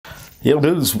Yo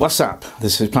dudes, what's up?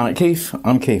 This is PlanetKeef,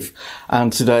 I'm Keef,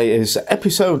 and today is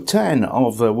episode 10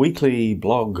 of the weekly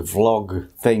blog vlog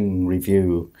thing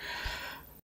review.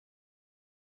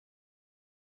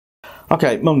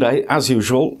 Okay, Monday, as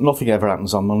usual, nothing ever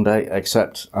happens on Monday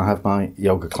except I have my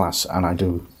yoga class and I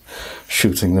do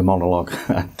shooting the monologue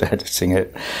and editing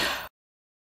it.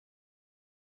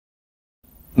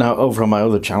 Now, over on my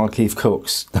other channel, Keef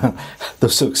Cooks, the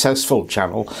successful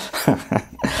channel,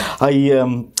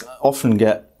 I often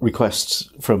get requests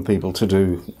from people to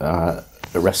do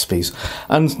recipes,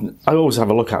 and I always have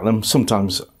a look at them.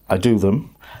 Sometimes I do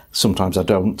them, sometimes I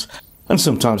don't, and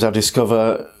sometimes I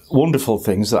discover wonderful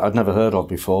things that I'd never heard of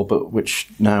before, but which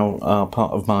now are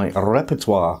part of my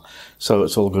repertoire, so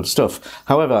it's all good stuff.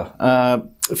 However,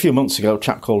 a few months ago, a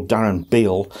chap called Darren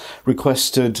Beale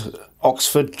requested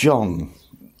Oxford John,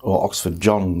 or Oxford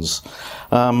Johns,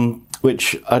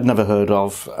 which I'd never heard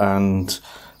of, and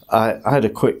I had a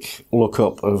quick look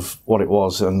up of what it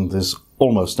was, and there's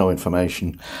almost no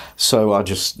information. So I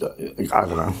just, I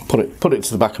don't know, put it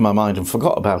to the back of my mind and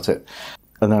forgot about it.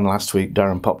 And then last week,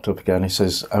 Darren popped up again. He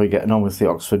says, "How are you getting on with the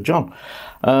Oxford John?"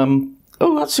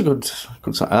 Oh, that's a good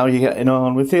sign. How are you getting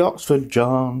on with the Oxford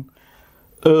John?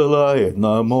 Early in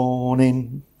the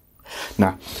morning.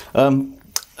 Nah.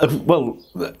 Well,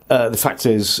 the fact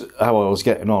is, how I was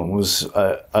getting on was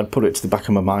I'd put it to the back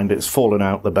of my mind. It's fallen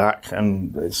out the back,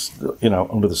 and it's, you know,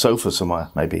 under the sofa somewhere,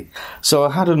 maybe. So I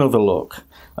had another look,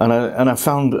 and I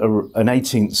found an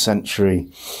 18th century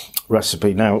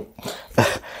recipe. Now,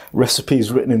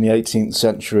 recipes written in the 18th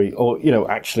century, or, you know,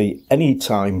 actually any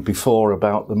time before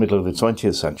about the middle of the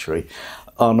 20th century,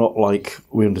 are not like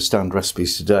we understand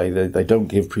recipes today. They don't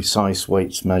give precise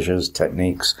weights, measures,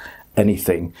 techniques,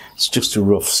 anything. It's just a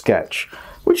rough sketch,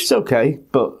 which is okay,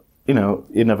 but you know,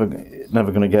 you're never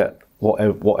going to get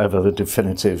whatever the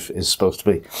definitive is supposed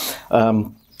to be,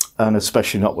 and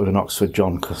especially not with an Oxford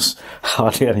John, because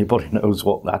hardly anybody knows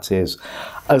what that is.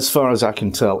 As far as I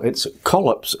can tell, it's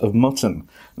collops of mutton.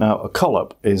 Now, a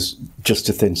collop is just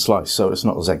a thin slice, so it's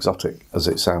not as exotic as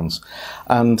it sounds,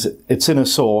 and it's in a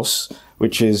sauce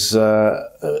which is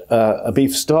a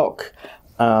beef stock.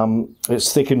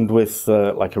 It's thickened with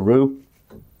like a roux,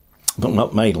 but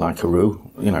not made like a roux,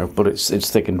 you know, but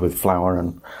it's thickened with flour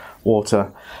and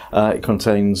water. It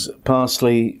contains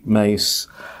parsley, mace,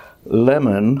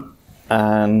 lemon,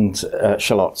 and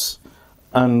shallots,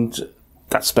 and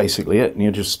that's basically it. And you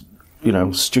just, you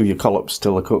know, stew your collops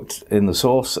till they're cooked in the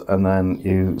sauce, and then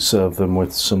you serve them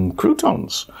with some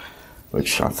croutons,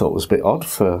 which I thought was a bit odd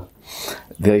for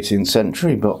the 18th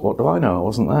century, but what do I know? I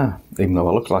wasn't there, even though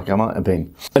I looked like I might have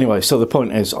been. Anyway, so the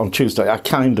point is, on Tuesday, I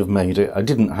kind of made it. I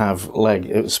didn't have leg.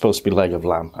 It was supposed to be leg of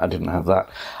lamb. I didn't have that.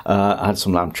 I had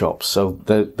some lamb chops, so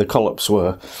the collops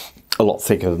were a lot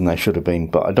thicker than they should have been,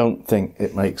 but I don't think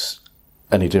it makes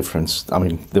any difference. I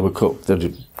mean, they were cooked.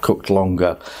 They cooked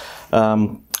longer.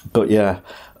 But yeah,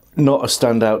 not a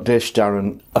standout dish,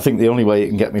 Darren. I think the only way you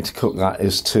can get me to cook that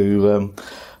is to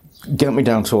get me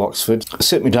down to Oxford,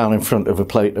 sit me down in front of a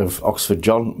plate of Oxford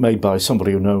John made by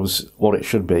somebody who knows what it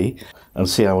should be, and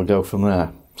see how we go from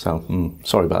there. So,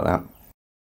 sorry about that.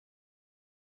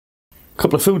 A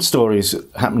couple of food stories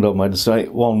happened on Wednesday.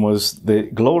 One was the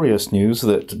glorious news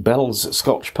that Bell's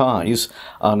Scotch Pies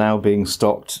are now being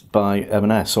stocked by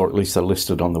M&S, or at least they're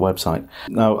listed on the website.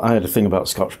 Now, I had a thing about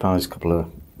Scotch Pies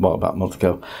about a month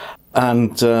ago,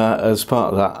 and as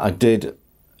part of that, I did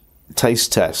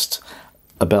taste test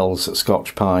a Bell's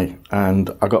Scotch Pie,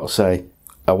 and I got to say,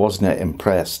 I wasn't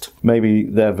impressed. Maybe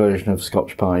their version of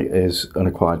Scotch Pie is an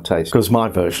acquired taste, because my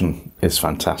version is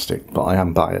fantastic, but I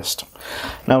am biased.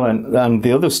 Now then, and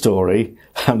the other story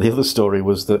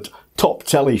was that top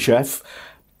telly chef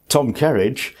Tom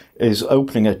Kerridge is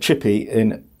opening a chippy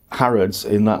in Harrods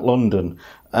in that London,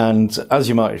 and as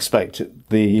you might expect,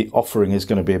 the offering is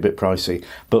going to be a bit pricey,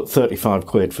 but 35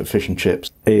 quid for fish and chips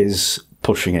is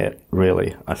pushing it,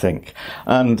 really, I think.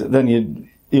 And then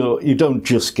you don't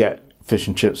just get fish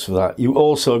and chips for that. You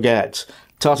also get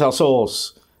tartar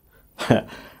sauce,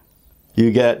 you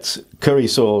get curry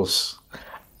sauce,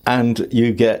 and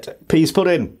you get peas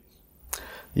pudding.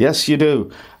 Yes, you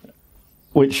do.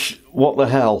 Which, what the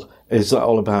hell is that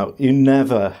all about?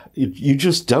 You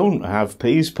just don't have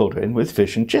peas pudding with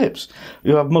fish and chips.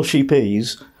 You have mushy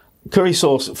peas, curry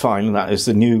sauce, fine, that is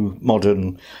the new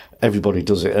modern, everybody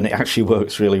does it, and it actually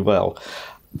works really well.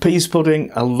 Peas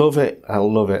pudding, I love it, I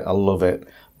love it, I love it,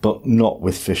 but not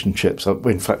with fish and chips.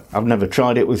 In fact, I've never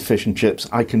tried it with fish and chips.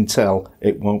 I can tell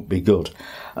it won't be good.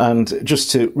 And just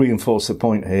to reinforce the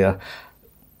point here,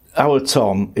 our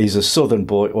Tom, he's a southern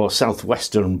boy, or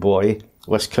southwestern boy,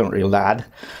 West Country lad,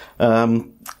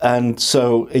 And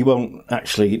so he won't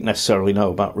actually necessarily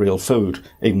know about real food,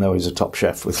 even though he's a top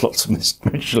chef with lots of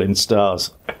Michelin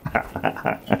stars.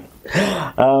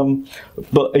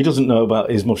 But he doesn't know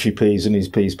about his mushy peas and his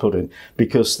peas pudding,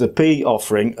 because the pea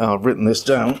offering, I've written this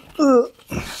down,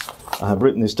 I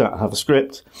have a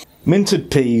script.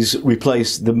 Minted peas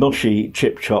replace the mushy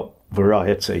chip chop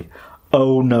variety.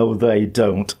 Oh no, they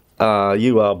don't.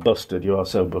 You are busted, you are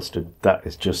so busted. That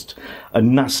is just a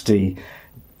nasty,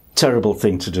 terrible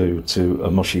thing to do to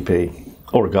a mushy pea,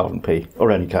 or a garden pea,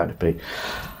 or any kind of pea.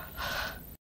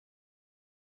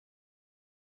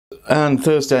 And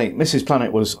Thursday, Mrs.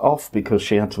 Planet was off because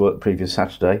she had to work the previous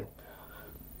Saturday,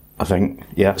 I think,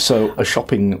 yeah. So a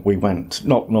shopping we went,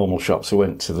 not normal shops, we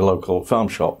went to the local farm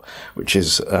shop, which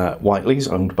is Whiteley's,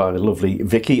 owned by the lovely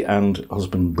Vicky and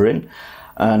husband Bryn,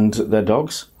 and their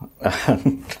dogs.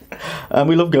 And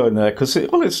we love going there because,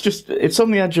 it's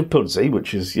on the edge of Pudsey,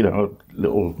 which is, you know, a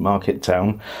little market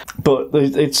town. But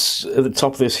it's at the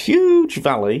top of this huge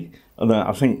valley, and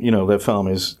I think, you know, their farm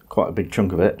is quite a big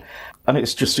chunk of it. And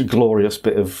it's just a glorious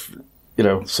bit of, you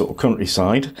know, sort of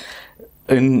countryside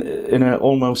in an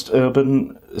almost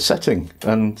urban setting.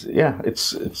 And yeah,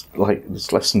 it's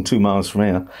less than 2 miles from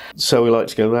here. So we like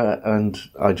to go there, and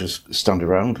I just stand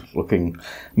around looking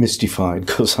mystified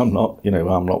because I'm not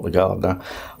the gardener,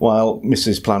 while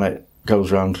Mrs. Planet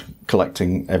goes around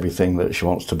collecting everything that she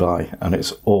wants to buy, and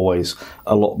it's always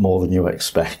a lot more than you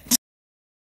expect.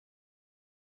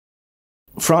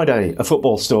 Friday, a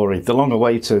football story. The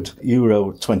long-awaited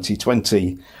Euro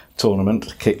 2020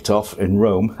 tournament kicked off in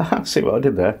Rome. See what I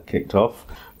did there? Kicked off.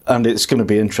 And it's going to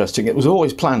be interesting. It was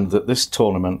always planned that this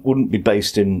tournament wouldn't be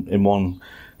based in one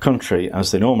country,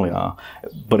 as they normally are,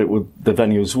 but the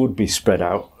venues would be spread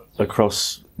out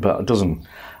across about a dozen.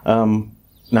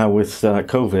 Now, with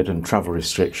COVID and travel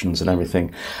restrictions and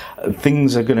everything,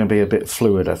 things are going to be a bit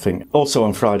fluid, I think. Also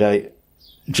on Friday,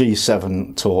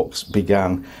 G7 talks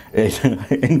began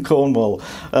in Cornwall,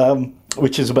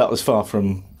 which is about as far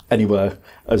from anywhere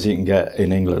as you can get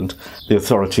in England. The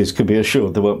authorities can be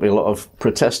assured there won't be a lot of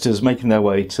protesters making their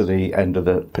way to the end of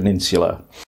the peninsula.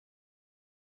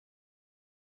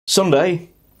 Sunday,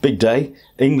 big day,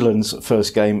 England's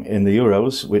first game in the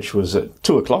Euros, which was at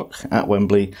 2 o'clock at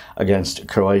Wembley against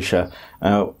Croatia.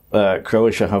 Now,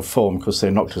 Croatia have form because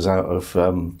they knocked us out of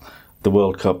the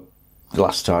World Cup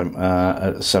last time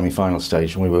at the semi-final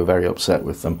stage, and we were very upset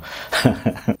with them.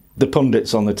 The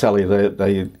pundits on the telly,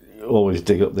 they always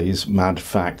dig up these mad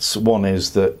facts. One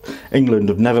is that England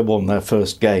have never won their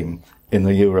first game in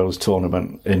the Euros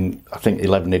tournament in, I think,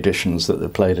 11 editions that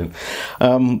they've played in.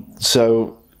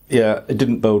 So, yeah, it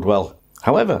didn't bode well.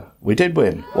 However, we did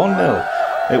win 1-0.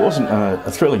 It wasn't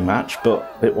a thrilling match,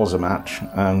 but it was a match,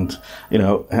 and, you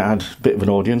know, it had a bit of an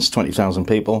audience, 20,000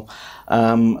 people.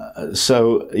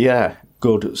 So, yeah,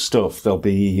 good stuff. There'll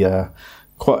be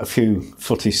quite a few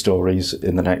footy stories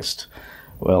in the next,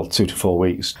 2 to 4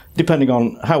 weeks, depending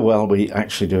on how well we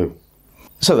actually do.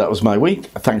 So that was my week.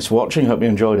 Thanks for watching. Hope you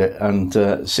enjoyed it,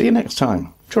 and see you next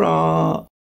time. Ta-ra!